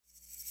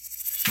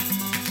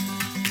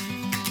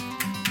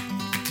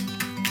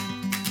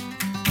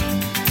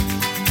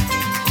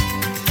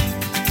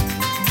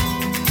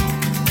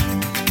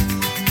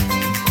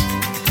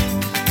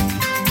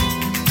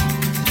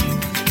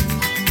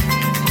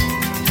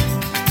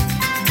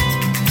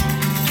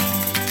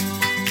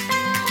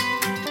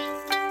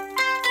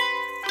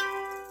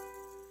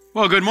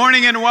Well, good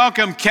morning and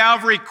welcome,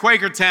 Calvary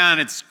Quakertown.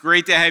 It's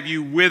great to have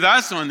you with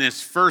us on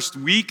this first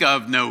week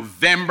of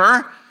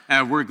November.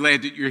 We're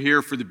glad that you're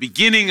here for the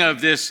beginning of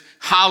this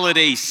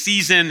holiday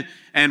season,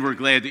 and we're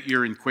glad that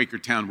you're in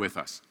Quakertown with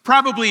us.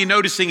 Probably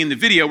noticing in the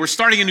video, we're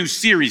starting a new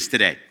series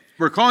today.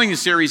 We're calling the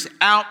series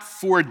Out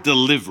for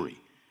Delivery.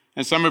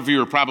 And some of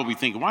you are probably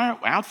thinking, why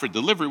out for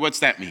delivery? What's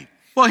that mean?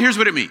 Well, here's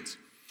what it means.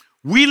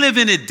 We live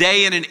in a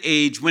day and an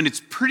age when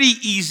it's pretty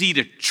easy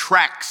to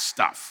track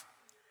stuff.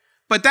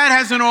 But that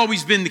hasn't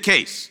always been the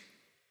case.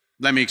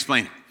 Let me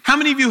explain it. How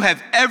many of you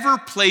have ever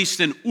placed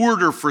an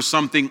order for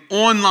something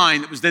online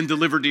that was then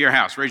delivered to your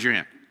house? Raise your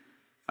hand.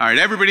 All right,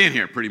 everybody in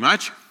here, pretty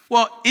much.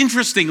 Well,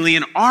 interestingly,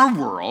 in our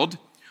world,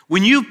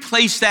 when you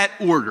place that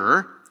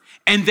order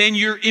and then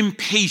you're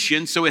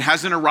impatient, so it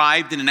hasn't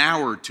arrived in an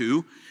hour or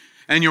two,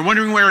 and you're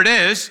wondering where it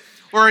is,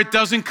 or it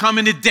doesn't come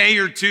in a day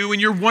or two and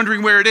you're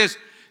wondering where it is,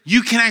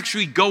 you can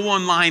actually go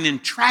online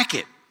and track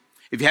it.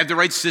 If you have the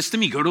right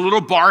system, you go to a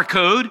little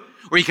barcode,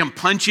 or you can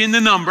punch in the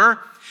number,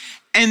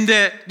 and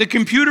the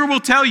computer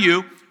will tell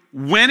you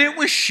when it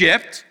was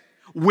shipped,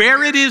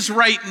 where it is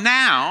right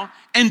now,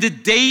 and the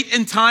date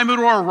and time it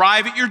will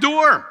arrive at your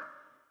door.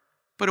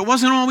 But it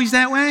wasn't always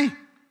that way.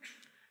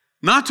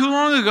 Not too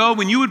long ago,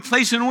 when you would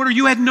place an order,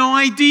 you had no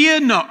idea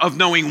of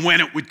knowing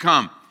when it would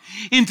come.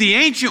 In the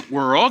ancient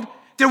world,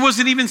 there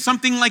wasn't even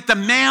something like the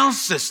mail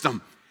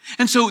system.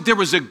 And so there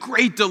was a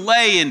great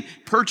delay in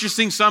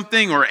purchasing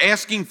something or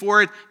asking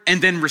for it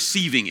and then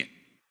receiving it.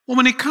 Well,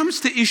 when it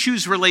comes to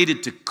issues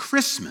related to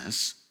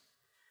Christmas,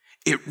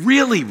 it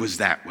really was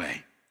that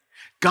way.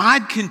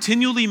 God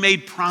continually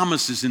made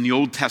promises in the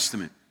Old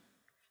Testament.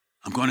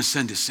 I'm going to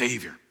send a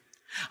Savior.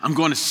 I'm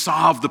going to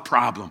solve the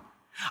problem.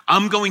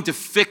 I'm going to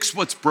fix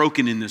what's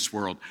broken in this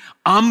world.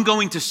 I'm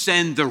going to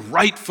send the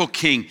rightful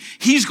king.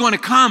 He's going to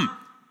come.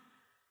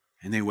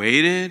 And they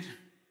waited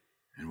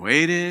and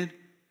waited,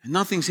 and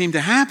nothing seemed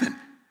to happen.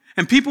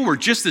 And people were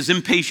just as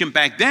impatient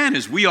back then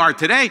as we are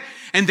today.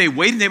 And they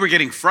waited, they were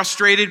getting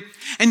frustrated.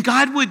 And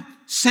God would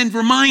send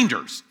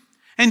reminders.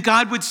 And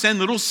God would send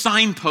little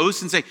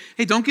signposts and say,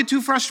 hey, don't get too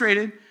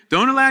frustrated.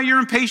 Don't allow your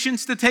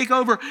impatience to take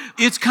over.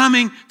 It's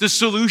coming. The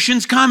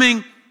solution's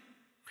coming.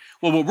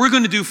 Well, what we're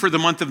going to do for the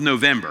month of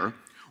November,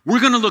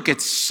 we're going to look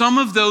at some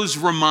of those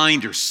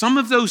reminders, some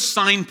of those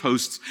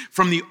signposts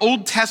from the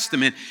Old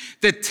Testament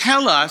that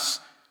tell us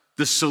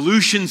the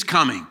solution's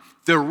coming,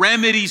 the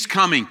remedy's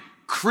coming,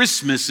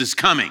 Christmas is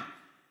coming.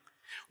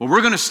 Well,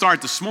 we're going to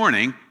start this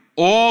morning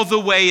all the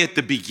way at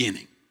the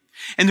beginning.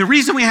 And the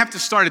reason we have to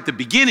start at the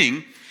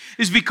beginning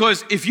is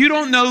because if you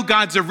don't know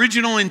God's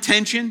original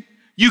intention,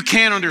 you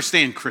can't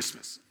understand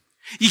Christmas.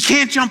 You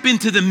can't jump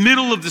into the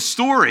middle of the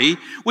story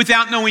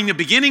without knowing the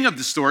beginning of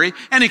the story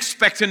and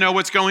expect to know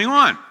what's going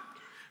on.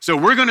 So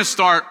we're going to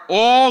start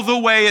all the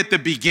way at the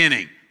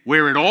beginning,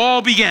 where it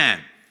all began.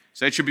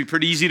 So that should be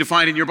pretty easy to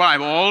find in your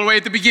Bible, all the way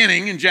at the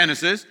beginning in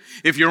Genesis.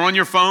 If you're on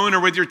your phone or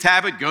with your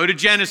tablet, go to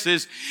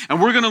Genesis, and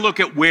we're going to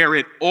look at where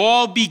it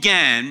all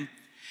began.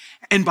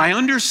 And by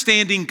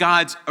understanding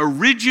God's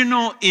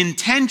original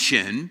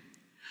intention,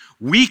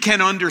 we can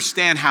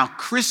understand how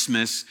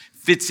Christmas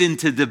fits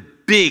into the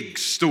big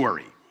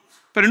story.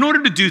 But in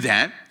order to do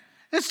that,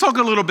 let's talk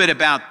a little bit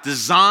about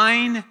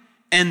design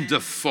and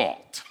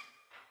default.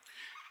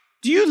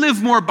 Do you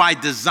live more by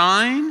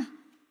design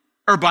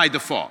or by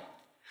default?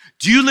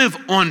 Do you live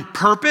on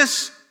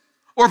purpose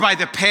or by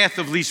the path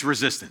of least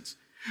resistance?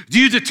 Do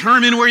you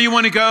determine where you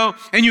want to go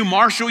and you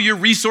marshal your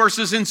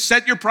resources and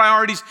set your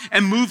priorities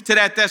and move to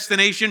that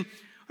destination?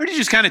 Or do you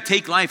just kind of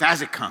take life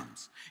as it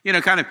comes? You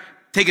know, kind of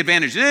take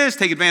advantage of this,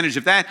 take advantage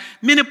of that,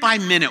 minute by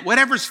minute,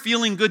 whatever's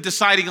feeling good,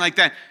 deciding like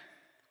that.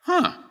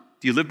 Do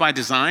you live by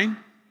design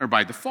or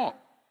by default?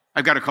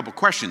 I've got a couple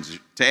questions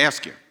to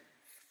ask you.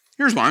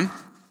 Here's one.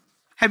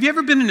 Have you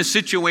ever been in a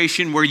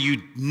situation where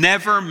you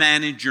never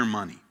manage your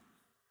money?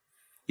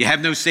 You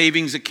have no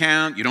savings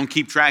account, you don't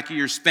keep track of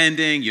your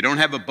spending, you don't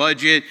have a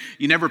budget,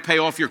 you never pay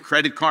off your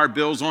credit card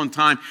bills on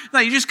time.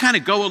 No, you just kind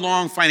of go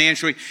along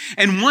financially,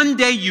 and one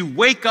day you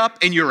wake up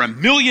and you're a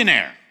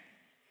millionaire.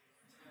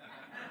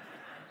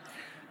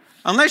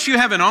 Unless you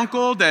have an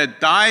uncle that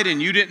died and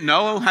you didn't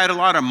know had a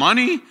lot of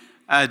money,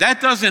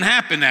 that doesn't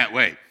happen that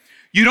way.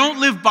 You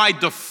don't live by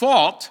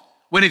default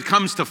when it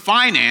comes to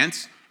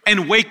finance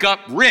and wake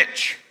up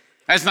rich.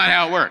 That's not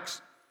how it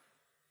works.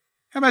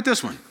 How about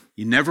this one?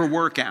 You never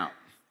work out.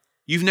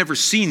 You've never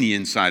seen the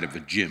inside of a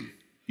gym.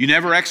 You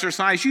never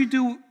exercise. You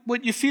do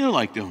what you feel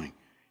like doing.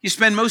 You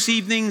spend most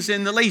evenings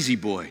in the lazy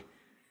boy,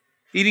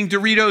 eating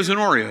Doritos and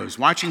Oreos,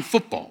 watching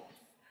football,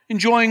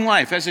 enjoying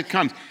life as it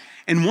comes.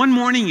 And one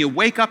morning you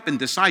wake up and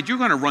decide you're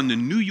going to run the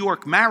New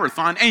York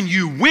Marathon and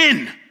you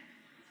win.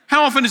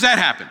 How often does that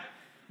happen?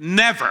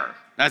 Never.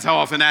 That's how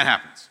often that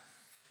happens.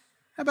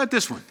 How about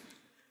this one?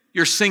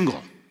 You're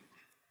single.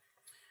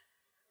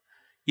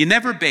 You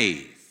never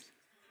bathe.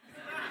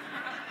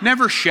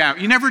 Never shower,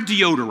 you never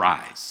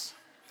deodorize,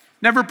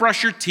 never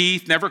brush your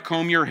teeth, never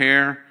comb your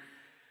hair.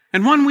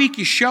 And one week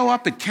you show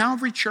up at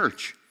Calvary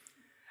Church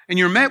and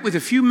you're met with a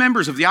few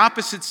members of the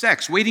opposite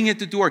sex waiting at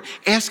the door,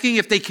 asking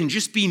if they can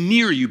just be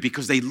near you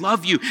because they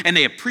love you and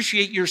they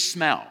appreciate your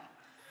smell.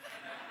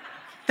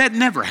 That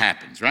never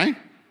happens, right?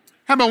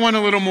 How about one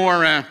a little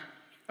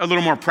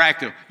more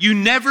practical? You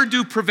never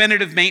do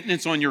preventative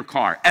maintenance on your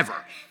car,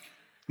 ever.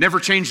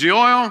 Never change the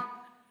oil,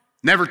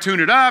 never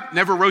tune it up,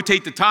 never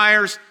rotate the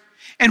tires.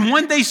 And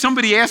one day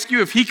somebody asked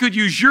you if he could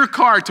use your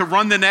car to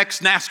run the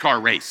next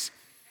NASCAR race.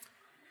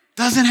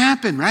 Doesn't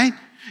happen, right?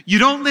 You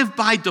don't live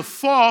by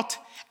default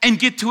and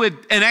get to a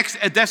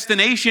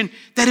destination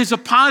that is a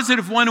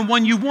positive one and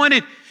one you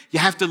wanted. You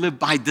have to live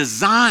by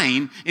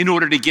design in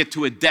order to get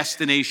to a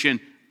destination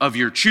of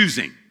your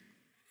choosing.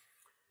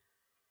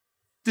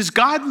 Does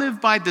God live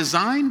by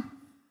design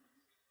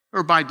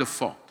or by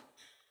default?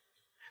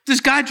 Does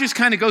God just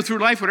kind of go through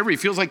life, whatever he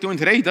feels like doing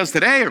today, he does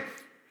today?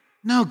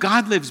 No,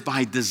 God lives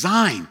by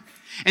design.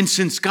 And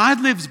since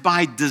God lives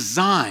by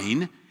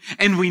design,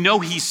 and we know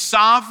he's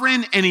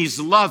sovereign and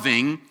he's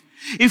loving,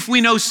 if we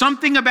know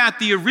something about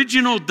the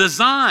original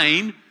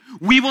design,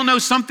 we will know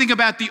something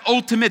about the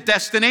ultimate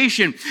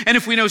destination. And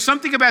if we know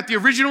something about the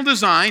original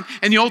design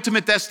and the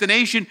ultimate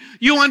destination,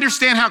 you'll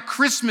understand how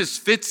Christmas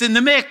fits in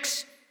the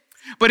mix.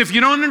 But if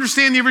you don't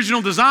understand the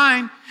original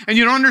design and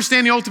you don't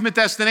understand the ultimate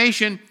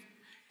destination,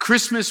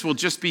 Christmas will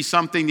just be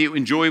something that you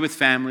enjoy with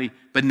family,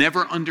 but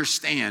never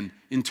understand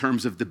in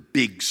terms of the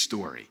big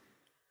story.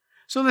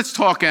 So let's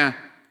talk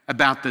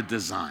about the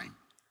design.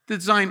 The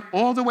design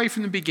all the way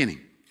from the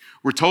beginning.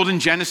 We're told in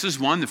Genesis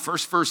 1, the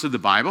first verse of the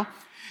Bible,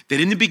 that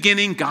in the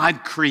beginning,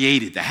 God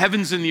created the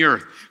heavens and the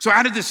earth. So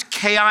out of this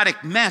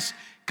chaotic mess,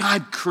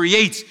 God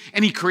creates,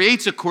 and he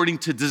creates according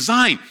to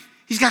design.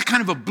 He's got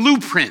kind of a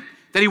blueprint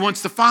that he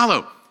wants to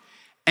follow.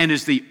 And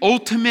as the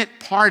ultimate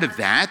part of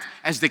that,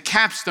 as the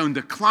capstone,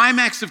 the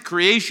climax of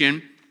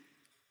creation,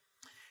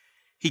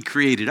 he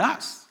created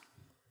us.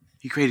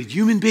 He created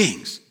human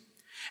beings.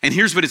 And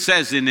here's what it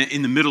says in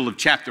the middle of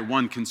chapter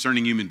 1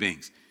 concerning human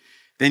beings.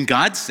 Then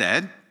God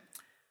said,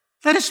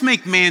 let us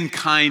make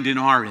mankind in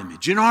our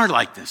image, in our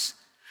likeness,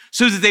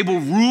 so that they will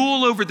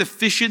rule over the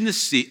fish in the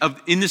sea,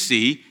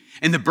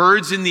 and the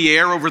birds in the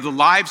air, over the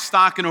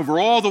livestock, and over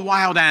all the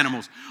wild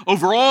animals,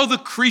 over all the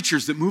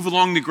creatures that move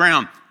along the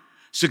ground.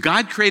 So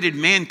God created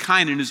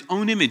mankind in his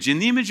own image. In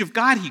the image of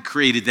God, he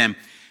created them.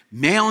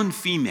 Male and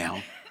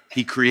female,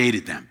 he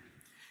created them.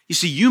 You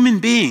see, human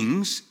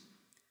beings,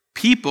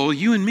 people,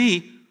 you and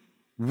me,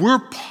 we're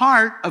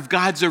part of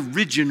God's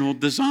original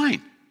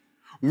design.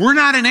 We're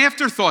not an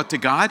afterthought to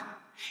God.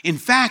 In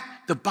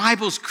fact, the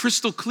Bible's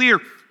crystal clear.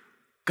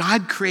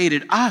 God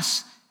created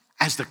us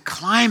as the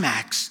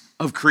climax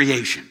of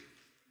creation.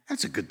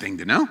 That's a good thing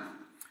to know.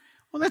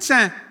 Well, let's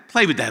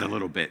play with that a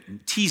little bit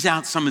and tease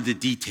out some of the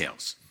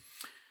details.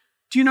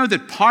 Do you know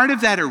that part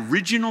of that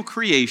original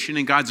creation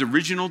and God's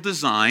original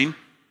design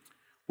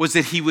was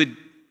that he would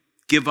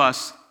give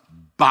us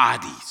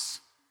bodies?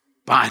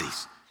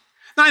 Bodies.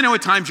 Now, I know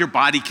at times your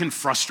body can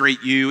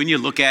frustrate you and you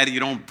look at it, you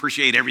don't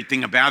appreciate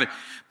everything about it,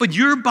 but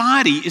your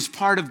body is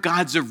part of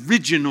God's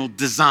original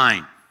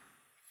design.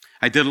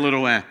 I did a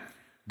little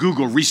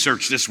Google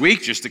research this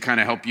week just to kind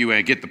of help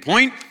you get the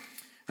point.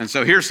 And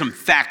so here's some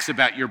facts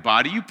about your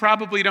body you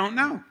probably don't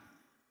know.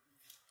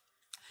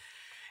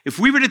 If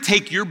we were to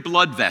take your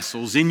blood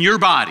vessels in your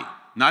body,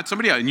 not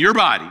somebody else, in your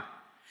body,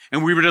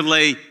 and we were to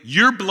lay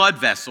your blood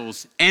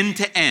vessels end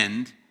to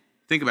end,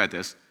 think about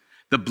this,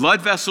 the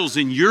blood vessels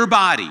in your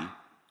body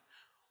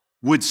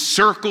would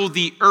circle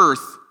the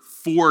earth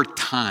 4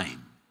 times.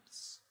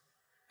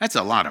 That's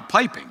a lot of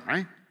piping,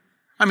 right?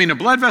 I mean, the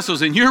blood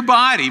vessels in your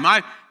body,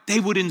 they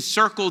would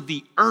encircle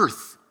the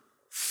earth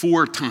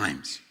 4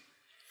 times.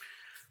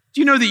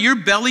 Do you know that your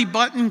belly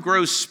button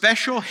grows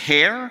special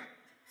hair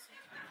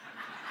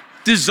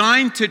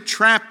designed to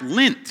trap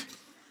lint?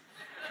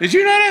 Did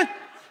you know that?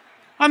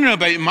 I don't know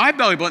about you, my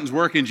belly button's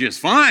working just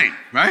fine,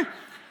 right?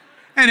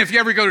 And if you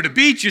ever go to the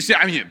beach, you say,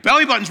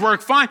 belly buttons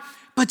work fine,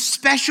 but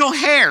special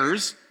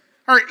hairs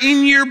are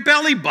in your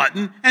belly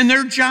button and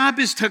their job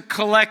is to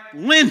collect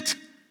lint.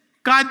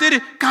 God did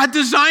it. God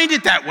designed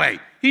it that way.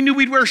 He knew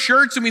we'd wear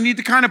shirts and we need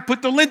to kind of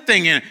put the lint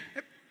thing in it.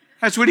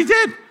 That's what he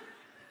did.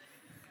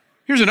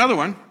 Here's another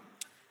one.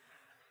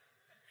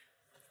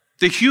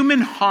 The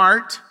human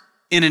heart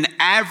in an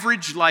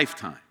average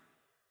lifetime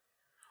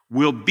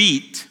will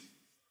beat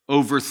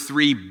over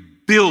 3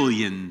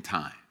 billion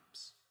times.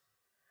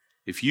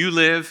 If you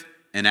live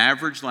an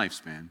average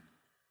lifespan,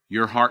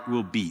 your heart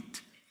will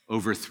beat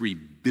over 3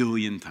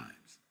 billion times.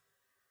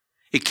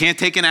 It can't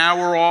take an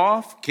hour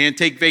off, can't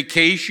take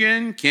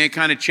vacation, can't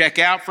kind of check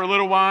out for a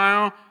little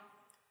while.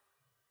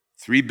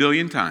 3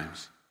 billion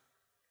times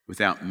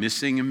without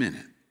missing a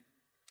minute,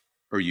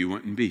 or you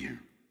wouldn't be here.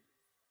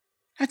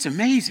 That's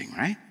amazing,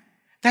 right?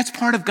 That's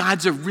part of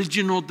God's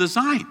original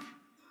design.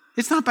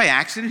 It's not by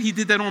accident. He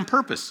did that on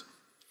purpose.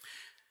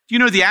 Do you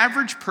know the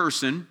average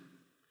person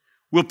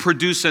will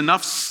produce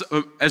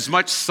as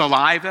much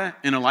saliva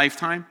in a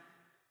lifetime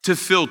to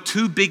fill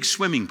 2 big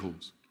swimming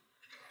pools?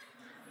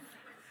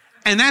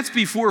 And that's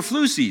before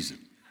flu season.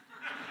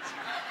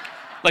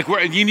 Like,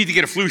 you need to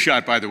get a flu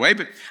shot, by the way.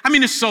 But, I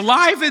mean, the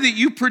saliva that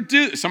you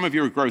produce, some of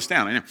you are grossed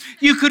out, I know.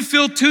 You could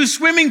fill 2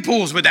 swimming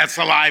pools with that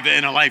saliva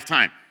in a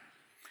lifetime.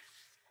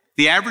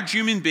 The average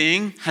human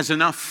being has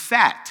enough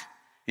fat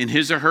in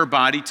his or her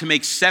body to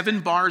make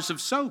 7 bars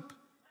of soap.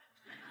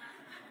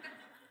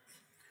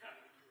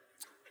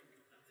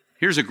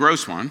 Here's a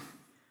gross one.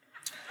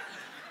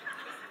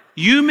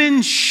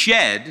 Humans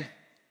shed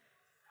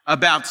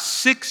about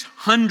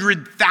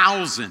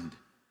 600,000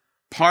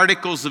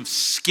 particles of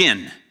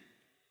skin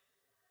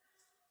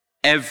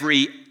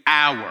every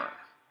hour.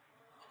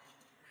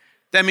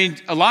 That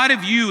means a lot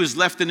of you is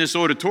left in this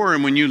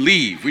auditorium when you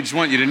leave. We just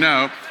want you to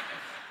know.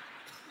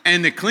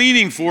 And the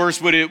cleaning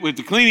force, with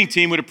the cleaning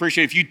team, would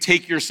appreciate if you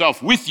take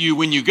yourself with you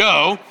when you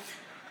go.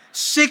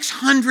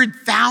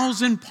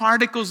 600,000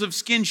 particles of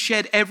skin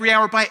shed every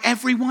hour by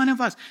every one of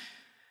us.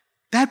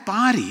 That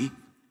body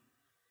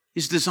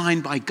is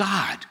designed by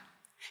God.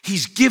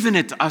 He's given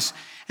it to us,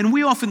 and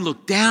we often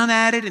look down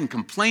at it and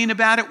complain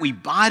about it. We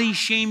body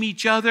shame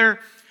each other,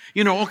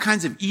 all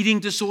kinds of eating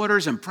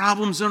disorders and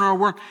problems in our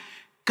work.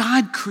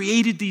 God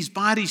created these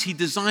bodies. He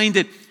designed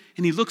it,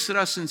 and he looks at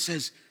us and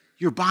says,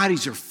 your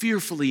bodies are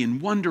fearfully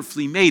and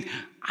wonderfully made.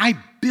 I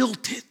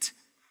built it.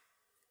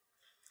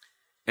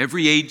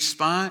 Every age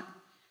spot,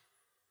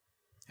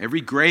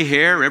 every gray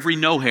hair, every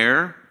no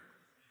hair,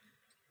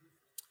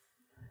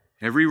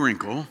 every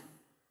wrinkle,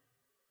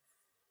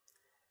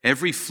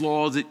 every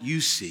flaw that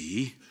you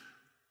see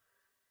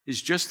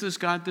is just as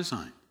God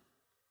designed.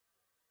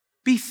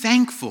 Be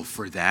thankful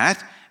for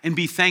that, and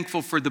be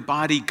thankful for the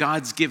body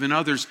God's given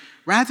others,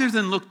 rather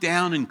than look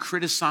down and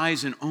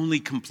criticize and only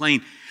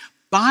complain.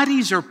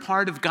 Bodies are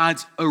part of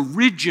God's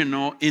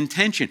original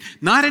intention,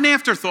 not an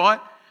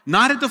afterthought,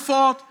 not a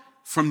default,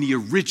 from the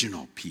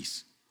original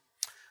piece.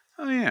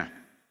 Oh yeah.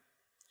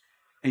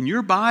 And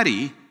your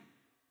body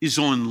is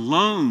on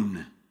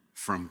loan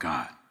from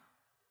God.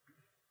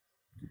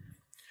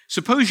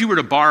 Suppose you were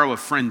to borrow a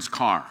friend's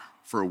car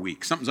for a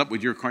week. Something's up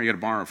with your car, you got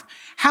to borrow.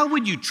 How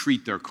would you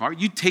treat their car?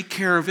 You'd take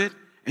care of it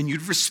and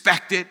you'd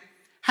respect it.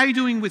 How are you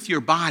doing with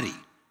your body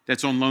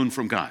that's on loan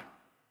from God?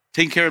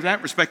 Taking care of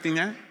that, respecting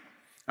that?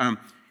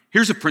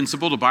 Here's a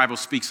principle the Bible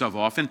speaks of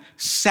often.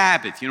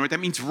 Sabbath. You know what that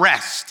means?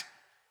 Rest.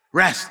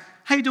 Rest.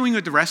 How are you doing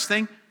with the rest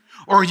thing?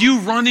 Or are you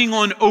running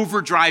on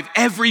overdrive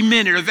every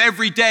minute of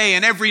every day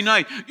and every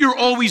night? You're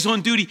always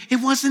on duty. It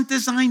wasn't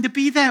designed to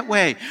be that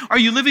way. Are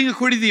you living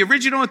according to the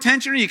original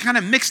intention, or are you kind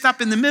of mixed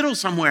up in the middle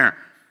somewhere?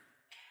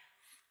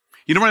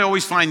 You know what I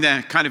always find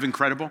that kind of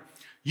incredible?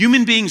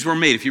 Human beings were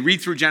made, if you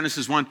read through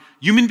Genesis 1,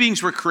 human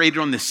beings were created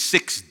on the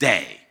 6th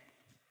day.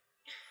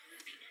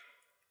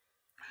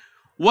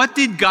 What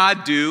did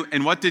God do,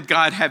 and what did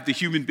God have the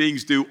human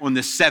beings do on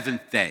the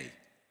 7th day?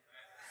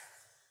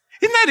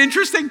 Isn't that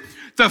interesting?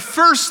 The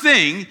first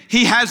thing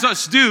he has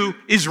us do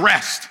is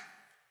rest.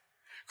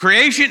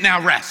 Creation,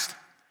 now rest.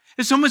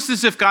 It's almost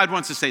as if God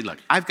wants to say, look,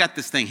 I've got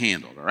this thing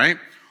handled, all right?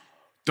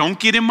 Don't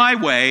get in my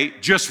way,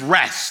 just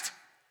rest.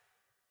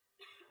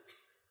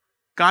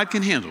 God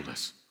can handle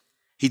this.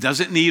 He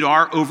doesn't need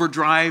our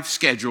overdrive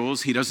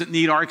schedules. He doesn't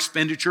need our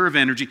expenditure of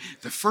energy.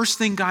 The first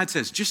thing God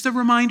says, just a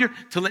reminder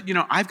to let you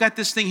know, I've got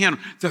this thing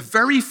handled. The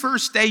very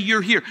first day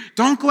you're here,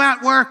 don't go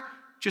out work.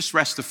 Just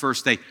rest the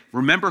first day.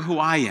 Remember who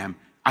I am.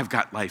 I've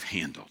got life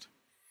handled.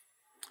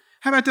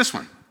 How about this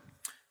one?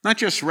 Not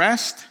just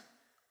rest.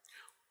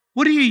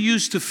 What do you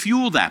use to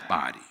fuel that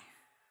body?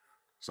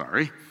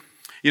 Sorry.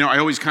 I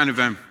always kind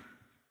of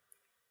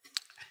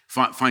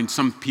find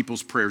some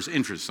people's prayers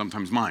interesting,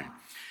 sometimes mine.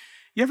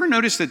 You ever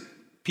notice that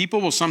people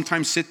will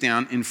sometimes sit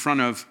down in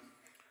front of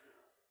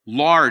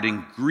lard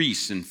and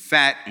grease and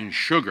fat and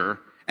sugar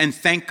and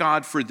thank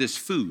God for this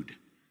food?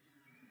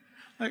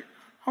 I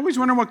always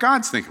wonder what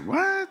God's thinking.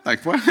 What?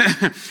 Like what?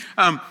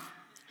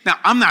 Now,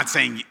 I'm not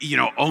saying,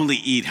 only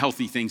eat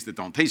healthy things that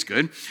don't taste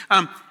good.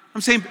 I'm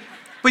saying,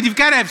 but you've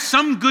got to have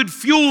some good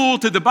fuel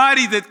to the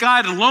body that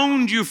God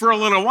loaned you for a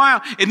little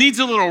while. It needs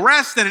a little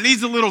rest and it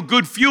needs a little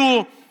good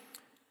fuel.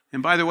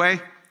 And by the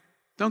way,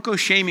 don't go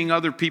shaming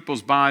other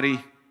people's body,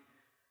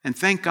 and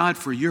thank God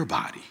for your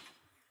body.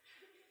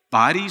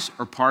 Bodies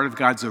are part of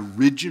God's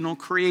original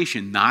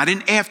creation, not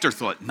an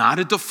afterthought, not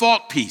a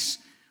default piece.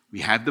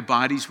 We have the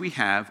bodies we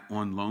have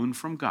on loan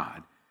from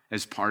God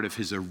as part of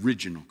his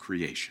original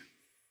creation.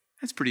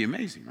 That's pretty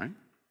amazing, right?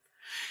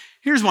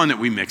 Here's one that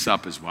we mix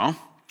up as well.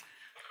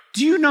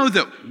 Do you know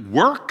that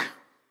work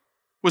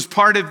was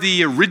part of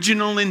the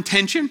original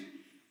intention?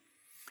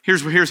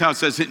 Here's how it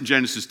says it in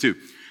Genesis 2.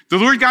 The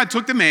Lord God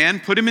took the man,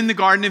 put him in the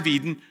Garden of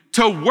Eden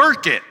to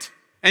work it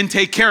and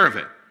take care of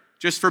it.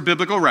 Just for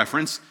biblical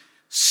reference,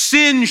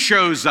 sin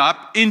shows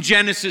up in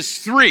Genesis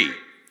 3.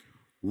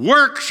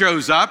 Work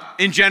shows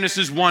up in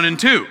Genesis 1 and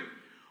 2.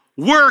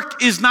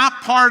 Work is not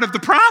part of the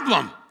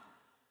problem.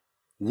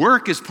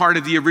 Work is part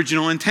of the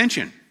original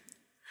intention.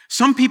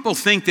 Some people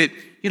think that,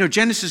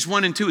 Genesis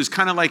 1 and 2 is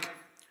kind of like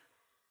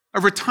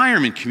a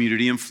retirement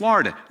community in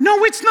Florida.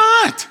 No, it's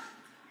not.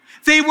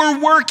 They were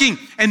working.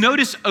 And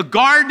notice, a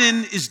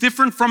garden is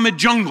different from a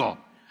jungle.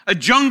 A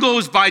jungle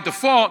is by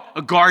default,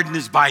 a garden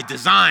is by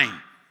design.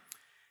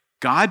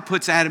 God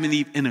puts Adam and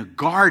Eve in a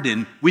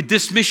garden with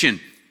this mission.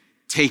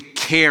 Take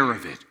care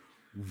of it.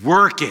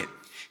 Work it.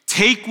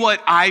 Take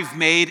what I've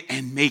made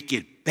and make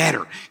it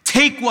better.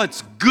 Take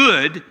what's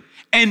good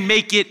and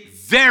make it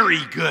very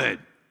good.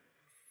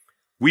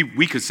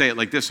 We could say it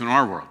like this in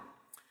our world.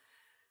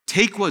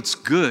 Take what's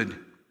good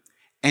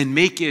and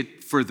make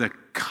it for the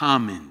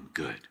common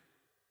good.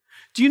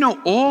 Do you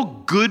know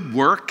all good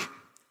work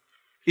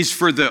is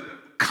for the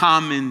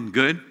common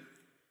good?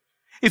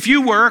 If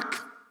you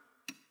work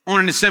on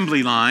an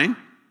assembly line,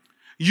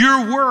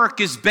 your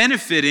work is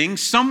benefiting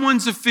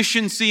someone's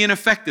efficiency and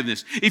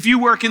effectiveness. If you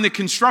work in the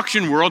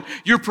construction world,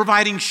 you're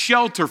providing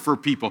shelter for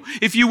people.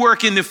 If you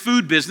work in the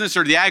food business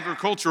or the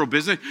agricultural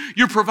business,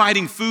 you're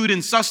providing food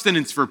and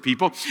sustenance for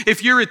people.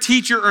 If you're a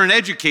teacher or an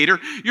educator,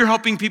 you're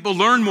helping people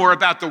learn more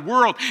about the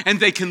world and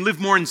they can live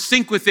more in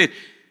sync with it.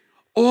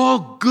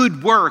 All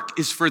good work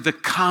is for the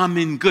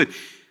common good.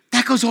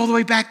 That goes all the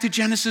way back to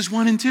Genesis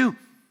 1 and 2.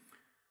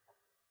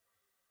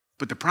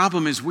 But the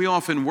problem is we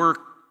often work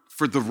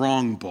for the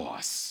wrong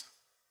boss.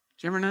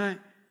 Did you ever know that?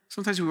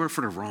 Sometimes we work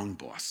for the wrong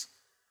boss.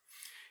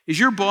 Is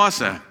your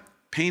boss a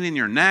pain in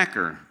your neck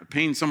or a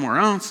pain somewhere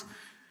else?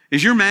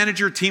 Is your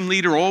manager, team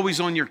leader always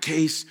on your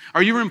case?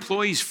 Are your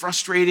employees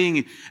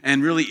frustrating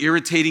and really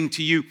irritating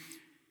to you?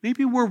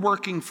 Maybe we're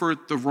working for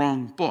the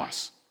wrong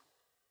boss.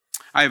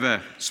 I have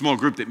a small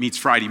group that meets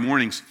Friday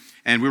mornings,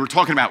 and we were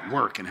talking about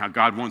work and how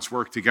God wants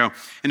work to go.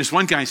 And this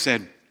one guy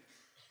said,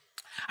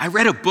 I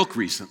read a book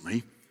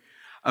recently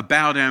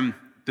about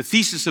the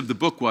thesis of the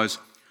book was,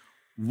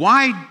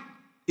 why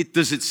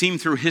does it seem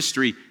through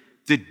history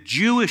that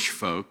Jewish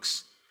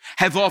folks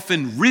have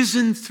often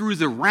risen through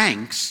the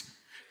ranks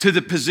to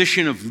the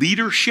position of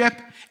leadership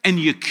and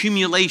the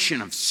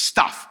accumulation of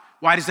stuff?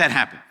 Why does that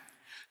happen?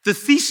 The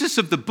thesis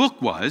of the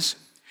book was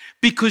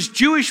because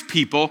Jewish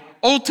people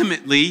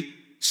ultimately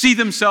see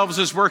themselves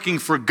as working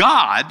for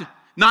God,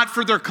 not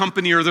for their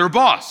company or their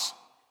boss.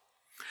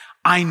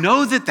 I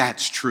know that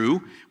that's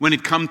true when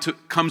it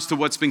comes to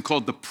what's been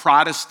called the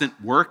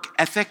Protestant work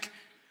ethic.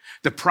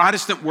 The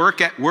Protestant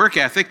work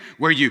ethic,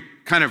 where you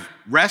kind of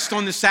rest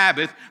on the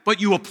Sabbath, but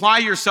you apply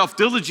yourself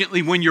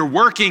diligently when you're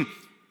working.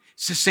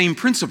 It's the same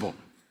principle.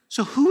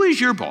 So who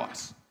is your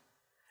boss?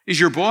 Is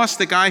your boss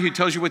the guy who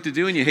tells you what to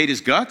do and you hate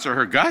his guts or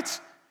her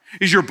guts?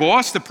 Is your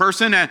boss the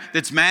person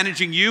that's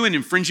managing you and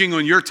infringing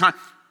on your time?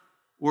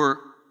 Or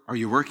are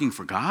you working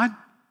for God?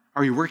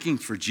 Are you working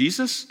for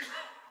Jesus?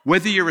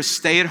 Whether you're a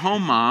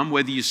stay-at-home mom,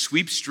 whether you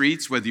sweep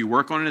streets, whether you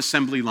work on an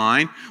assembly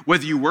line,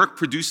 whether you work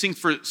producing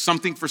for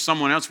something for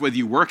someone else, whether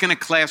you work in a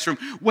classroom,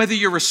 whether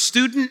you're a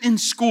student in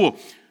school,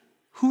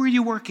 who are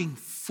you working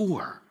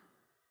for?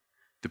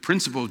 The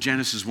principle of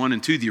Genesis 1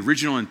 and 2, the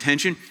original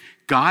intention,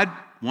 God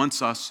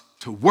wants us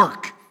to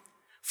work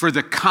for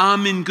the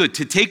common good,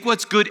 to take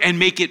what's good and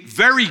make it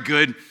very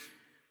good,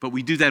 but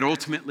we do that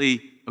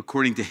ultimately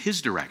according to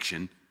his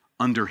direction,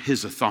 under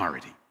his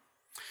authority.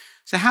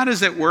 So how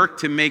does it work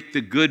to make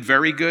the good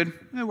very good?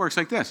 It works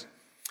like this.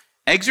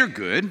 Eggs are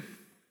good.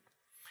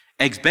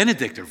 Eggs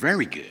Benedict are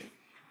very good.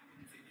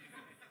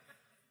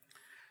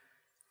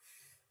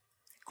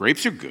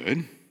 Grapes are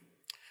good.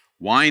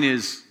 Wine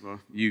is, well,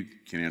 you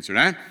can answer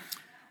that.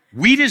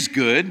 Wheat is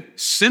good.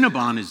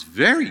 Cinnabon is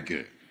very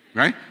good,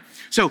 right?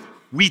 So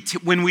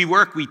when we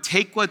work, we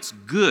take what's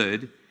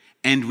good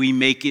and we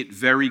make it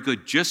very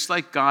good, just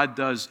like God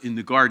does in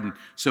the garden.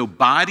 So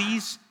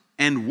bodies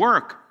and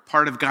work,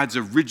 part of God's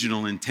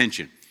original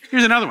intention.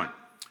 Here's another one.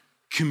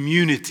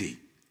 Community,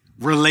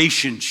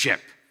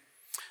 relationship.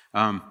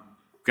 Got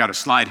a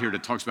slide here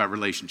that talks about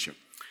relationship.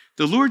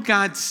 The Lord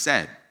God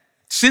said,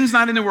 sin's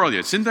not in the world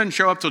yet. Sin doesn't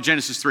show up till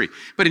Genesis 3.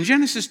 But in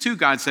Genesis 2,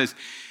 God says,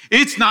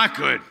 it's not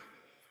good.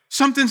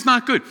 Something's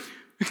not good.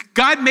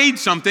 God made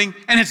something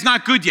and it's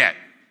not good yet.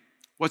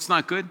 What's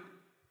not good?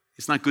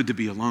 It's not good to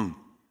be alone.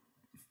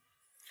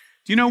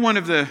 Do you know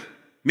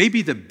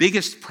maybe the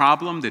biggest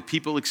problem that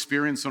people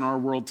experience in our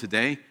world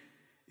today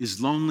is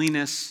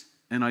loneliness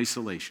and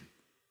isolation.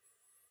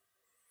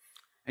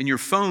 And your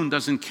phone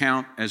doesn't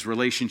count as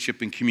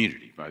relationship and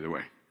community, by the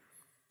way.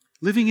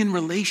 Living in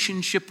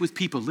relationship with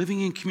people,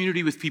 living in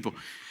community with people.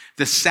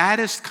 The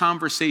saddest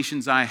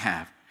conversations I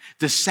have,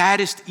 the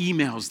saddest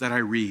emails that I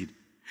read,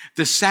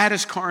 the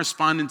saddest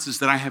correspondences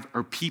that I have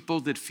are people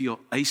that feel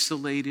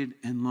isolated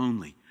and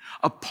lonely,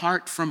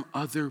 apart from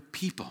other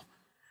people.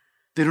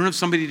 They don't have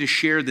somebody to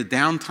share the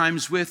down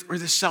times with or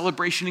the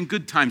celebration and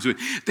good times with.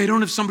 They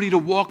don't have somebody to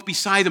walk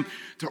beside them.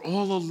 They're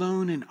all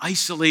alone and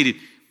isolated.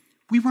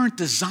 We weren't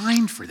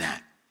designed for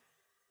that.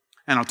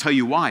 And I'll tell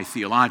you why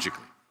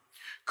theologically.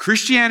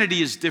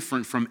 Christianity is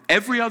different from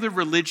every other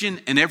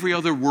religion and every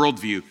other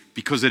worldview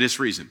because of this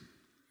reason.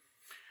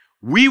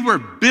 We were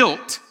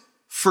built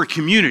for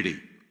community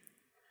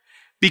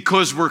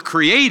because we're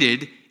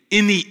created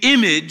in the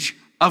image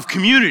of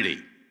community.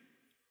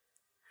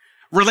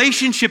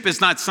 Relationship is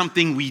not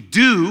something we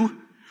do.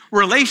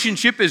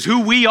 Relationship is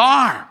who we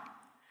are.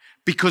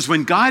 Because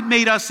when God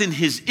made us in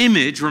his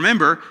image,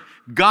 remember,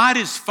 God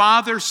is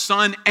Father,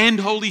 Son, and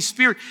Holy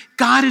Spirit.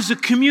 God is a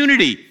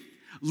community.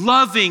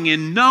 loving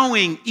and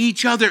knowing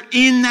each other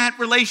in that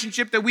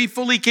relationship that we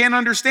fully can't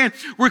understand.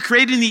 We're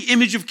created in the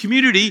image of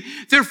community.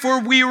 Therefore,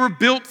 we were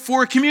built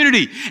for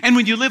community. And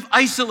when you live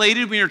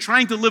isolated, when you're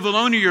trying to live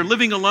alone or you're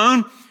living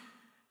alone,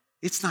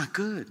 it's not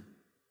good.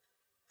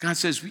 God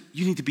says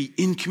you need to be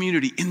in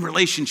community, in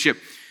relationship.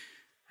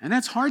 And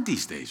that's hard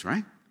these days,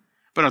 right?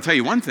 But I'll tell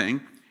you one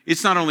thing.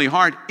 It's not only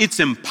hard, it's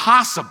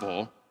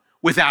impossible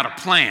without a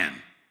plan.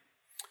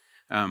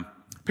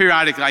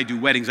 Periodically, I do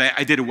weddings.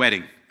 I did a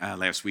wedding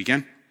last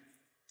weekend.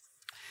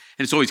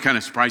 And it's always kind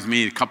of surprised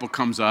me. A couple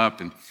comes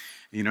up and,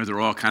 they're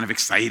all kind of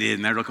excited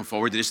and they're looking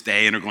forward to this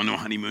day and they're going to a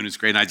honeymoon. It's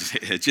great. And I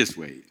just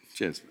wait.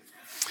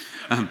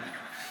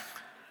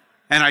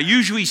 And I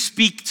usually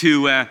speak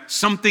to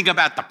something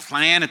about the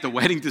plan at the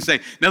wedding to say,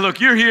 now look,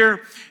 you're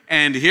here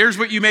and here's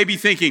what you may be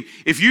thinking.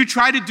 If you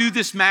try to do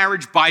this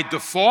marriage by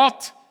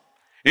default,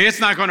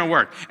 it's not going to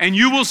work. And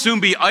you will soon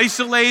be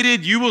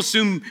isolated. You will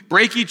soon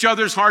break each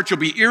other's hearts. You'll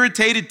be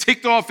irritated,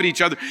 ticked off at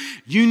each other.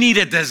 You need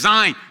a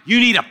design. You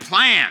need a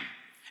plan.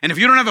 And if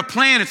you don't have a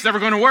plan, it's never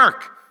going to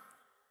work.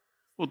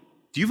 Well,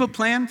 do you have a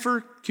plan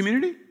for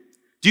community?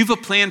 Do you have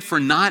a plan for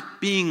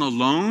not being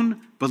alone,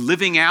 but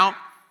living out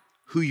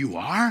who you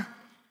are?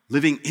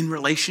 Living in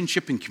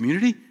relationship and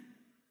community?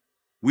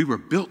 We were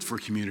built for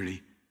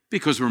community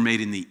because we're made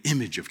in the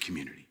image of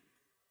community.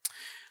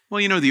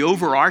 Well, the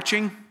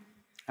overarching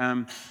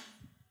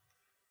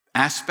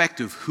aspect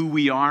of who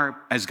we are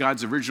as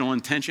God's original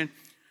intention,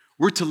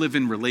 we're to live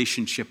in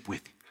relationship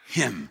with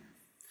Him.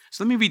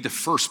 So let me read the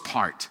first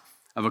part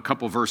of a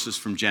couple verses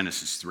from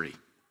Genesis 3.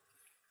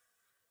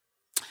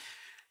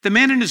 The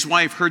man and his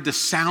wife heard the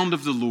sound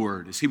of the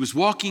Lord as he was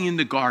walking in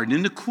the garden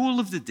in the cool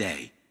of the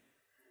day.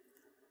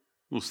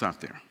 We'll stop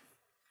there.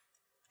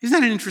 Isn't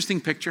that an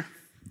interesting picture?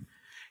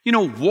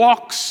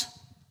 Walks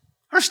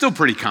are still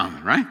pretty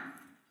common, right?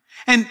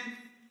 And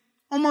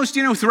almost,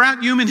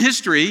 throughout human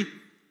history,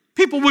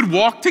 people would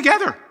walk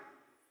together.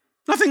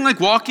 Nothing like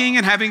walking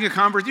and having a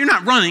conversation. You're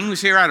not running,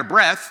 so you're out of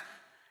breath.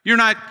 You're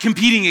not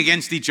competing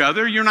against each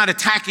other. You're not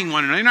attacking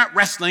one another. You're not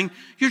wrestling.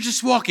 You're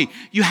just walking.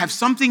 You have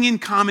something in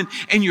common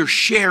and you're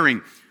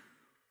sharing.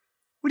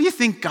 What do you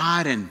think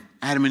God and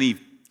Adam and Eve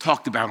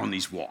talked about on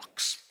these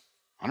walks?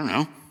 I don't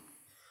know.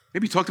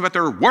 Maybe talked about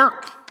their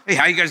work. Hey,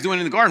 how you guys doing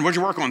in the garden? What'd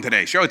you work on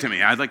today? Show it to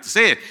me. I'd like to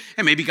see it.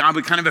 And maybe God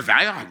would kind of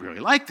evaluate, I really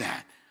like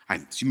that.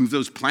 You move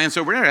those plants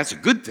over there. That's a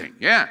good thing.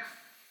 Yeah.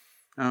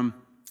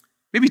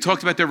 Maybe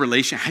talked about their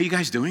relation. How you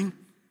guys doing?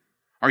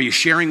 Are you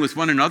sharing with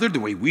one another the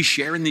way we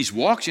share in these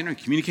walks,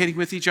 communicating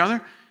with each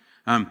other?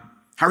 How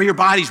are your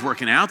bodies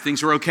working out?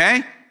 Things are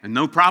okay? And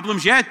no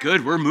problems yet?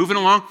 Good. We're moving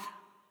along.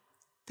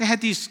 They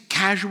had these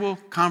casual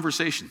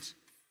conversations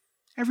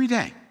every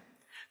day.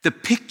 The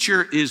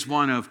picture is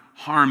one of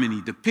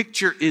harmony. The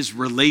picture is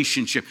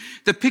relationship.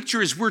 The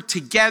picture is we're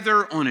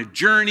together on a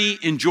journey,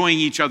 enjoying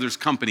each other's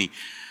company.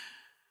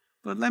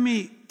 But let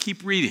me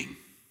keep reading.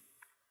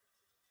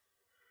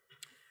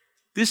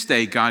 This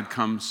day, God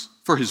comes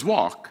for His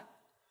walk,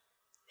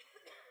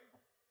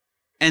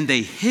 and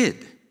they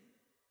hid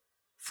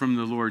from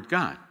the Lord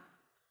God.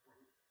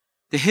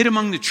 They hid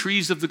among the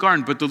trees of the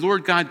garden, but the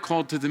Lord God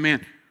called to the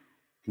man,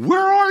 "Where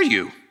are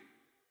you?"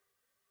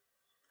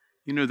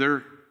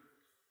 They're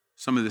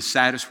some of the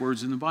saddest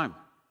words in the Bible.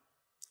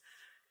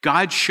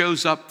 God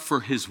shows up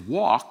for His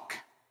walk,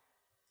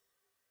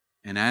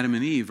 and Adam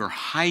and Eve are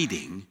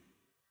hiding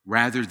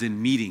rather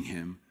than meeting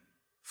Him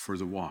for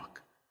the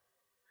walk.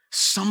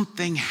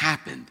 Something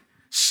happened.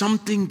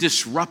 Something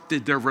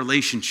disrupted their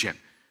relationship.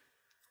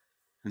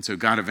 And so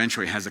God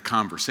eventually has a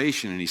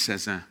conversation and He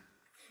says,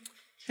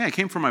 I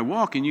came for my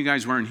walk and you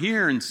guys weren't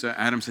here. And so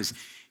Adam says,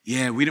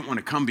 yeah, we didn't want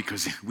to come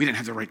because we didn't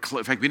have the right clothes.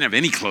 In fact, we didn't have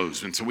any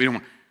clothes. And so we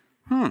don't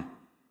want,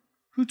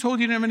 Who told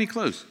you you didn't have any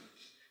clothes?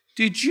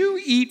 Did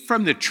you eat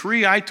from the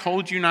tree I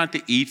told you not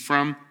to eat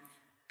from?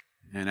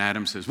 And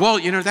Adam says, well,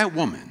 that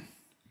woman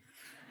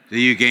that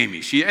you gave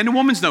me. And the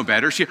woman's no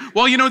better.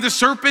 The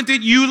serpent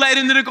that you led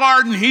into the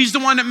garden, he's the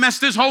one that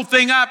messed this whole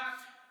thing up.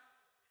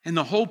 And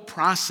the whole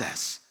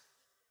process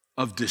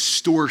of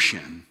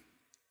distortion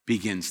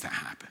begins to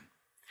happen.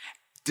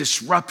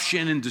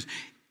 Disruption and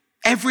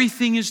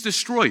everything is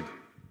destroyed.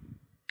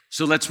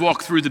 So let's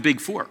walk through the big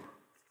four.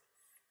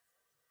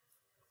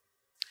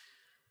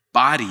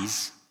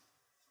 Bodies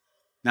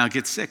now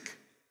get sick,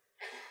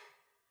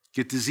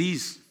 get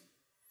disease,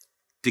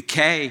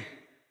 decay,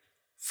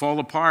 fall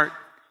apart,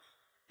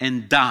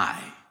 and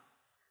die.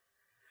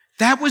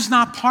 That was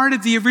not part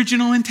of the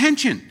original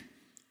intention.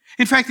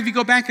 In fact, if you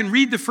go back and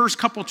read the first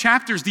couple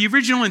chapters, the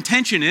original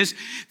intention is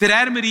that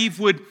Adam and Eve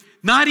would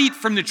not eat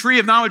from the tree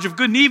of knowledge of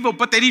good and evil,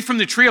 but they'd eat from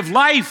the tree of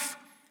life.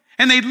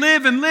 And they'd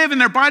live and live,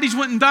 and their bodies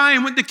wouldn't die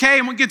and wouldn't decay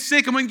and wouldn't get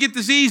sick and wouldn't get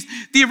disease.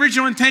 The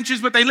original intention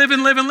is, but they live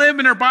and live and live,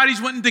 and their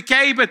bodies wouldn't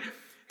decay, but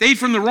they ate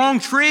from the wrong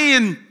tree,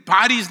 and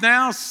bodies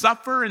now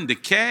suffer and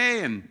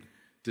decay and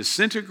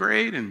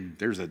disintegrate, and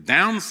there's a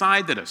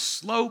downside to the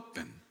slope,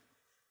 and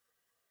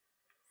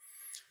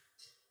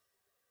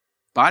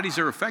bodies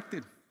are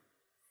affected.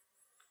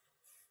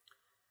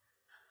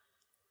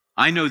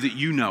 I know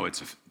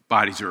that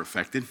bodies are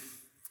affected.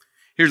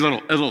 Here's a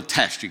little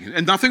test.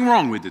 And nothing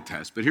wrong with the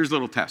test, but here's a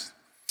little test.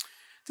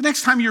 The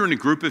next time you're in a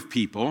group of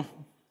people,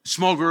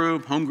 small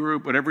group, home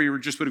group, whatever, you were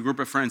just with a group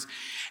of friends,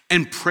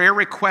 and prayer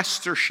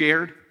requests are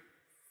shared,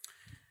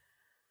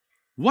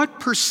 what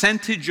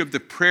percentage of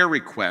the prayer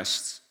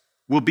requests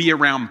will be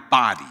around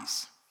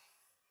bodies?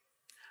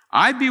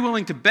 I'd be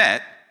willing to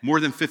bet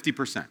more than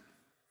 50%.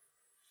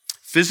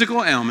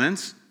 Physical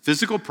ailments,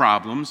 physical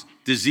problems,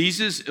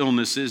 diseases,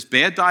 illnesses,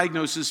 bad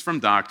diagnoses from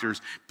doctors,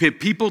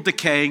 people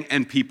decaying,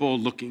 and people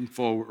looking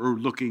forward or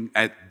looking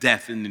at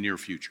death in the near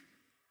future.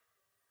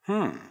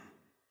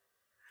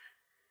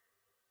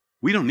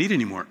 We don't need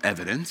any more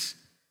evidence.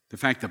 The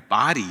fact that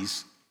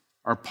bodies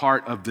are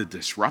part of the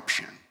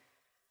disruption.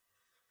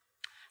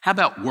 How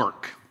about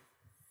work?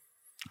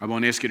 I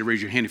won't ask you to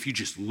raise your hand if you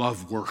just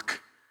love work.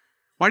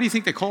 Why do you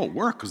think they call it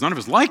work? Because none of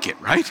us like it,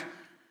 right?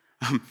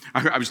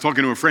 I was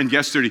talking to a friend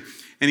yesterday,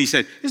 and he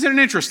said, isn't it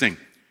interesting?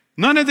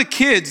 None of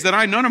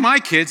my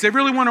kids, they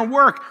really want to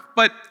work.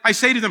 But I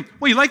say to them,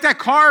 well, you like that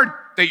car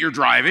that you're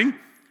driving,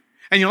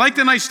 and you like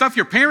the nice stuff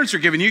your parents are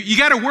giving you. You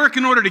got to work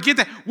in order to get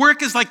that.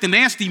 Work is like the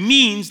nasty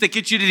means that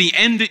get you to the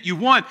end that you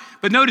want.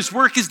 But notice,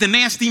 work is the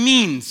nasty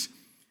means.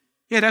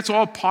 Yeah, that's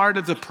all part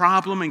of the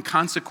problem and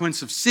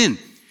consequence of sin.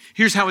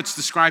 Here's how it's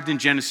described in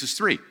Genesis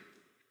 3.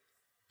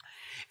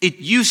 It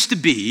used to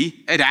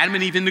be at Adam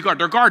and Eve in the garden.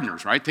 They're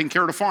gardeners, right? Taking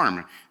care of the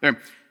farm.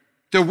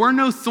 There were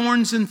no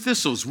thorns and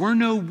thistles, were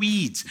no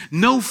weeds,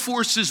 no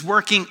forces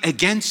working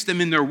against them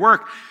in their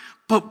work.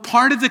 But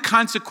part of the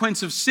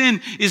consequence of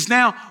sin is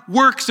now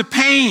work's a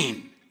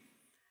pain.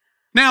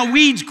 Now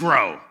weeds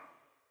grow.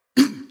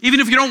 Even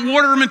if you don't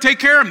water them and take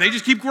care of them, they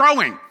just keep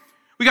growing.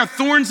 We got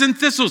thorns and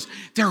thistles.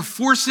 There are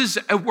forces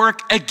at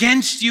work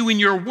against you in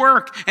your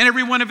work, and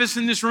every one of us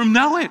in this room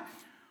know it.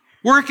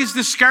 Work is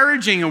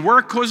discouraging, and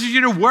work causes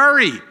you to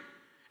worry.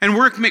 And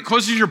work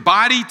causes your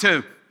body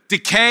to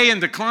decay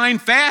and decline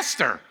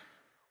faster.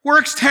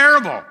 Work's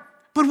terrible.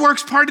 But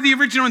work's part of the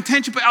original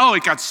intention. But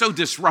it got so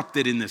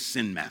disrupted in this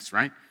sin mess,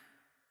 right?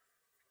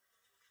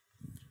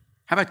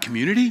 How about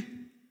community?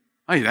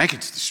 Oh, yeah, that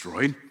gets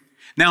destroyed.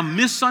 Now,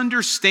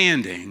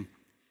 misunderstanding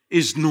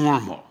is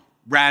normal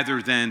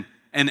rather than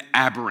an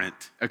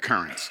aberrant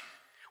occurrence.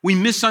 We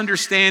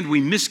misunderstand,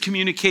 we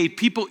miscommunicate,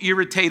 people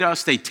irritate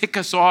us, they tick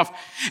us off.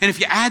 And if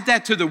you add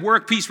that to the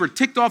work piece, we're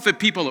ticked off at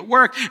people at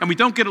work, and we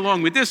don't get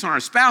along with this, and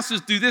our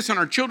spouses do this, and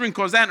our children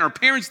cause that, and our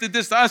parents did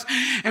this to us,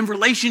 and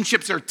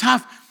relationships are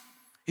tough.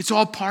 It's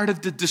all part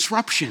of the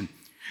disruption.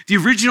 The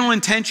original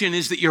intention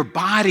is that your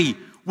body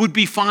would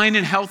be fine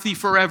and healthy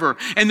forever,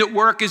 and that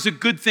work is a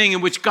good thing in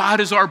which God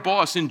is our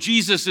boss, and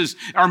Jesus is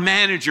our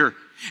manager,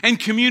 and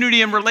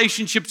community and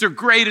relationships are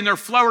great, and they're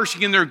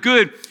flourishing, and they're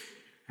good.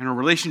 And our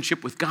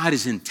relationship with God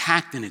is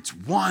intact and it's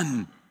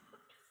one.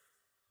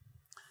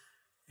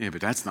 Yeah,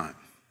 but that's not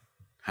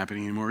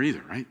happening anymore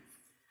either, right?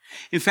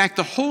 In fact,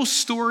 the whole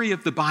story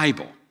of the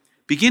Bible,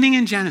 beginning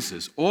in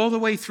Genesis, all the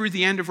way through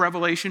the end of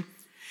Revelation,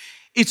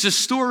 it's a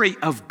story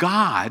of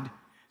God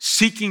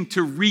seeking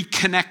to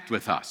reconnect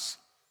with us.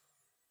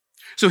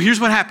 So here's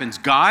what happens.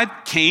 God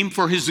came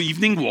for his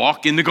evening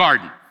walk in the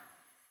garden.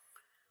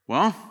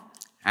 Well,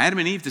 Adam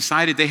and Eve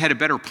decided they had a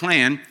better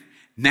plan.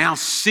 Now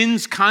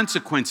sin's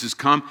consequences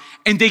come,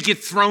 and they get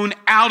thrown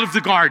out of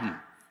the garden.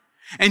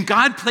 And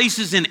God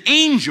places an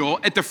angel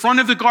at the front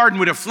of the garden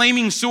with a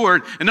flaming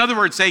sword. In other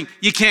words, saying,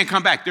 you can't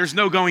come back. There's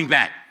no going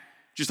back.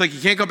 Just like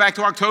you can't go back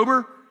to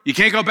October, you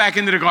can't go back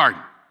into the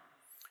garden.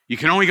 You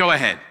can only go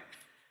ahead.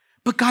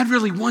 But God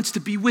really wants to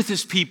be with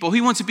his people. He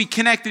wants to be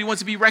connected. He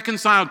wants to be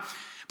reconciled.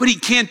 But he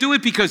can't do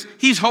it because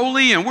he's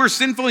holy and we're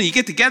sinful, and you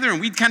get together and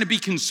we'd kind of be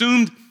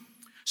consumed.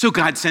 So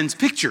God sends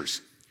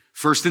pictures.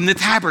 First in the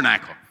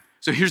tabernacle.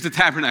 So here's the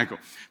tabernacle.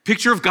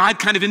 Picture of God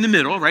kind of in the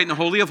middle, right, in the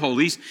Holy of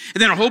Holies,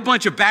 and then a whole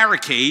bunch of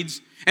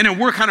barricades, and then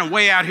we're kind of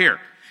way out here.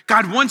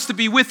 God wants to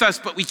be with us,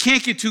 but we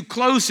can't get too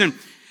close, and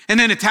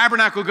then the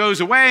tabernacle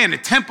goes away, and the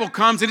temple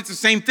comes, and it's the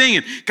same thing,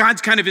 and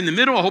God's kind of in the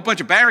middle, a whole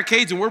bunch of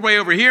barricades, and we're way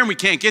over here, and we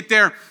can't get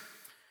there.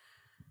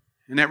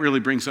 And that really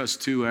brings us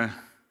to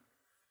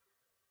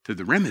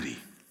the remedy.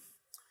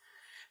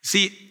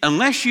 See,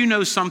 unless you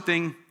know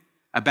something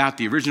about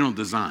the original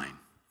design,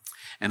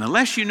 and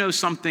unless you know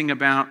something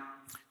about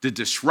the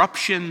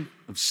disruption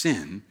of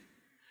sin,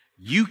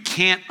 you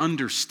can't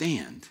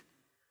understand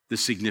the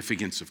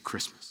significance of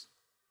Christmas.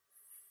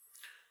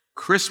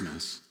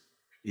 Christmas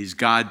is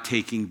God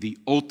taking the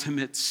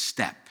ultimate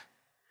step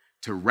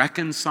to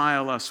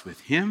reconcile us with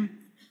him,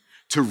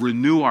 to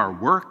renew our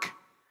work,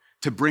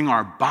 to bring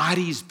our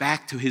bodies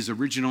back to his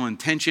original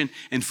intention,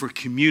 and for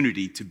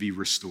community to be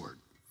restored.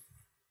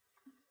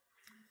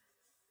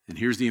 And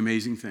here's the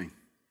amazing thing.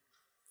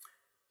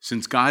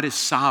 Since God is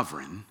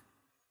sovereign,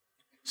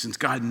 since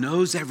God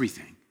knows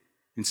everything,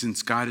 and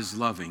since God is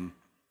loving,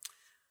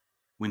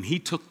 when he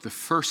took the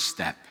first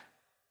step,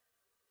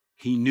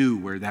 he knew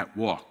where that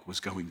walk was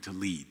going to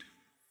lead.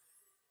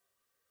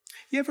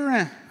 You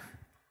ever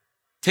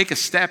take a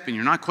step and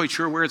you're not quite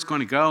sure where it's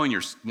going to go and you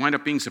wind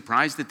up being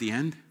surprised at the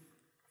end?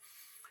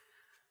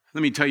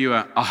 Let me tell you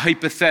a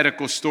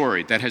hypothetical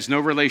story that has no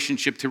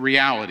relationship to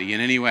reality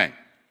in any way.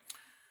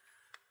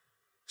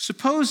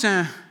 Suppose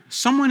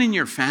someone in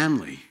your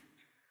family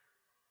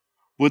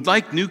would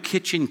like new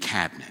kitchen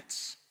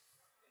cabinets.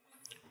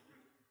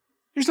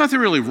 There's nothing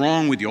really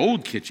wrong with the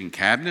old kitchen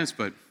cabinets,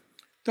 but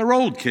they're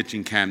old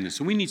kitchen cabinets,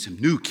 so we need some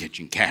new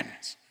kitchen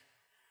cabinets.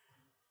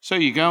 So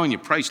you go and you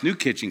price new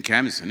kitchen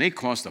cabinets, and they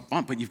cost a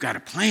bump, but you've got a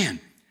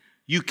plan.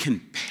 You can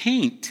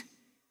paint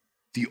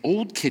the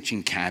old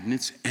kitchen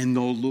cabinets, and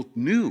they'll look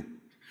new.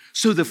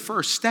 So the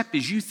first step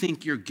is you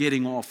think you're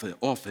getting off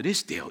of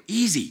this deal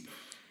easy.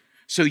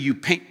 So you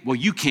paint. Well,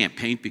 you can't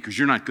paint because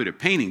you're not good at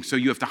painting, so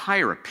you have to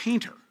hire a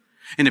painter.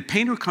 And the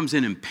painter comes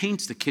in and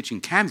paints the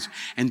kitchen cabinets,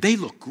 and they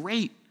look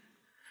great.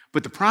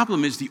 But the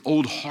problem is the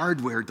old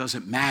hardware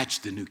doesn't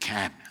match the new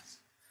cabinets.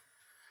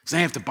 So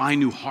they have to buy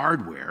new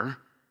hardware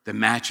that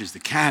matches the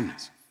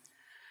cabinets.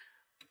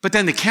 But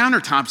then the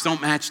countertops don't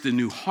match the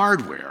new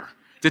hardware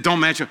that don't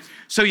match up.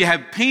 So you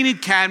have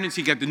painted cabinets,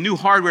 you got the new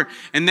hardware,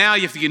 and now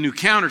you have to get new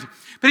countertops.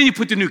 But then you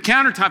put the new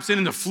countertops in,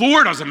 and the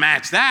floor doesn't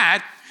match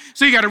that.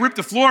 So you got to rip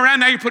the floor out.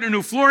 Now you're putting a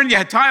new floor in. You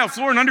had tile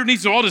floor, and underneath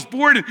is all this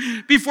board. And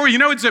before you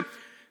know it,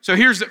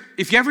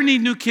 if you ever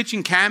need new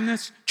kitchen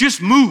cabinets,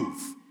 just move.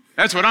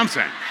 That's what I'm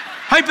saying.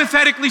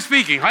 Hypothetically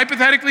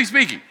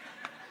speaking.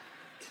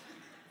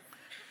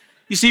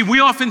 You see,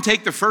 we often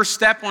take the first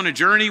step on a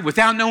journey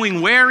without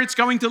knowing where it's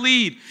going to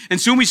lead.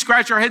 And soon we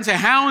scratch our head and say,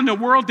 how in the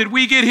world did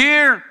we get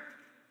here?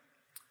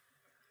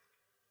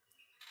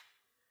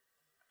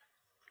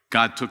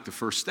 God took the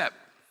first step,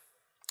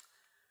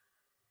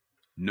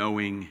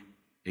 knowing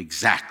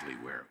exactly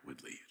where it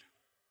would lead.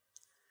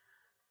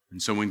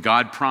 And so when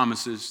God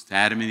promises to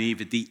Adam and Eve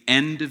at the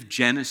end of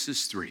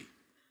Genesis 3,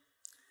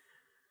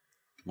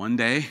 one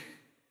day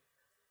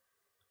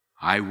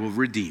I will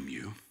redeem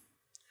you.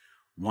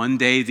 One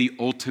day the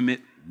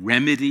ultimate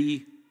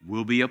remedy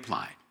will be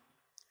applied.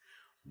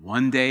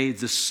 One day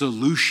the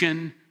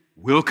solution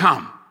will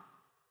come.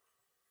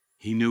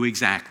 He knew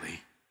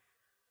exactly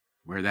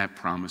where that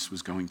promise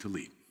was going to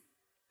lead.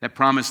 That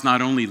promise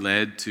not only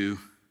led to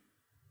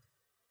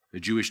a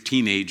Jewish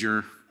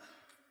teenager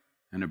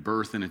and a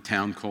birth in a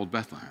town called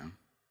Bethlehem,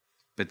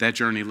 but that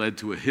journey led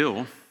to a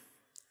hill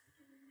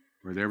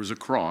where there was a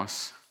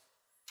cross,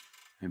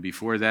 and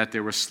before that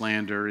there was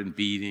slander and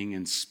beating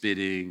and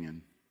spitting,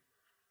 and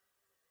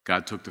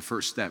God took the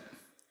first step,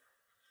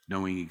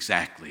 knowing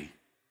exactly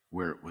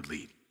where it would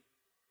lead.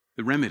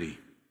 The remedy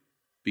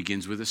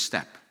begins with a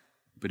step.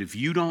 But if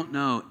you don't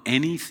know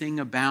anything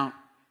about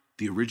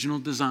the original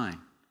design,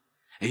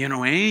 and you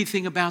know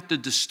anything about the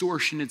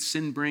distortion that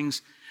sin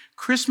brings,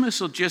 Christmas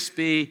will just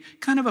be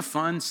kind of a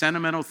fun,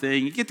 sentimental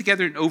thing. You get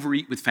together and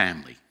overeat with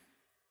family.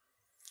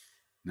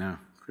 No,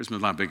 Christmas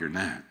is a lot bigger than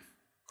that.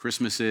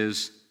 Christmas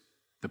is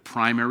the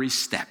primary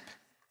step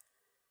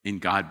in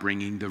God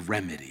bringing the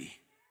remedy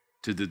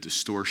to the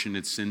distortion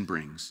that sin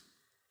brings,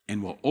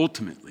 and will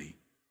ultimately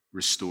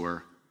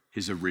restore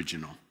his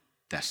original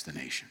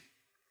destination.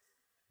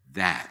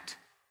 That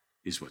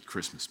is what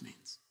Christmas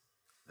means.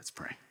 Let's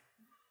pray.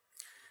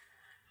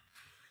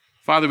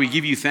 Father, we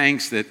give you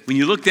thanks that when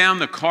you look down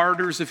the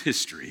corridors of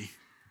history,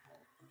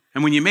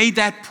 and when you made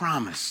that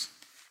promise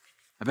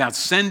about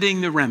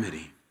sending the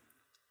remedy,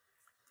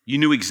 you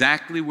knew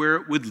exactly where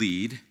it would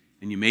lead,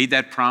 and you made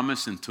that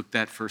promise and took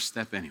that first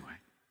step anyway.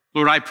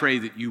 Lord, I pray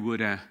that you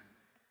would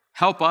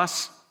help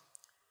us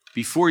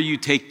before you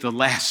take the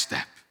last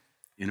step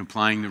in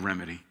applying the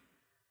remedy,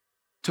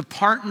 to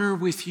partner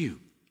with you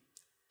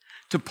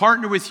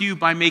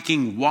by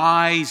making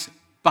wise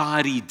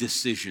body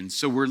decisions,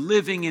 so we're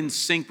living in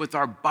sync with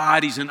our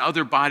bodies and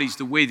other bodies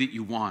the way that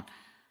you want,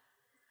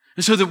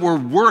 and so that we're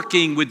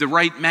working with the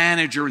right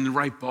manager and the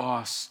right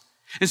boss,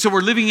 and so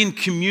we're living in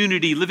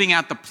community, living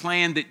out the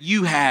plan that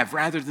you have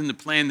rather than the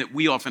plan that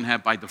we often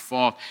have by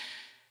default.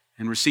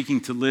 And we're seeking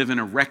to live in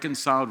a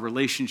reconciled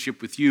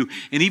relationship with you.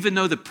 And even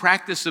though the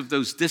practice of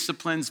those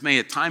disciplines may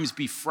at times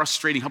be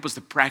frustrating, help us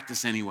to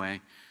practice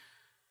anyway,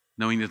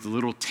 knowing that the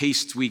little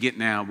tastes we get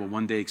now will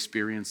one day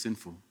experience in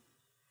full.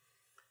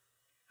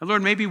 And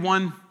Lord, maybe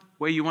one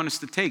way you want us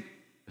to take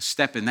a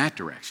step in that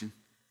direction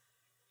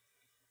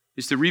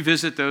is to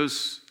revisit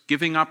those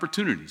giving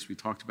opportunities we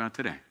talked about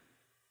today.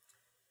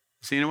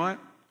 So you know what?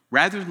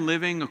 Rather than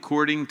living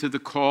according to the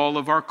call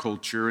of our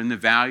culture and the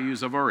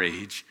values of our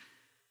age,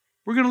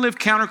 we're going to live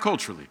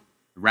counterculturally.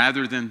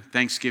 Rather than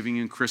Thanksgiving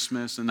and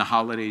Christmas and the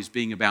holidays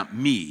being about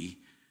me,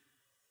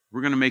 we're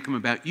going to make them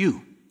about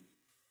you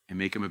and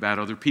make them about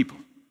other people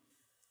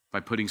by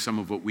putting some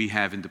of what we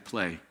have into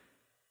play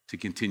to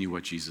continue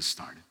what Jesus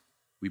started.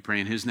 We pray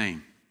in his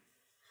name,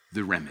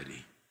 the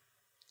remedy.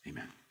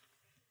 Amen.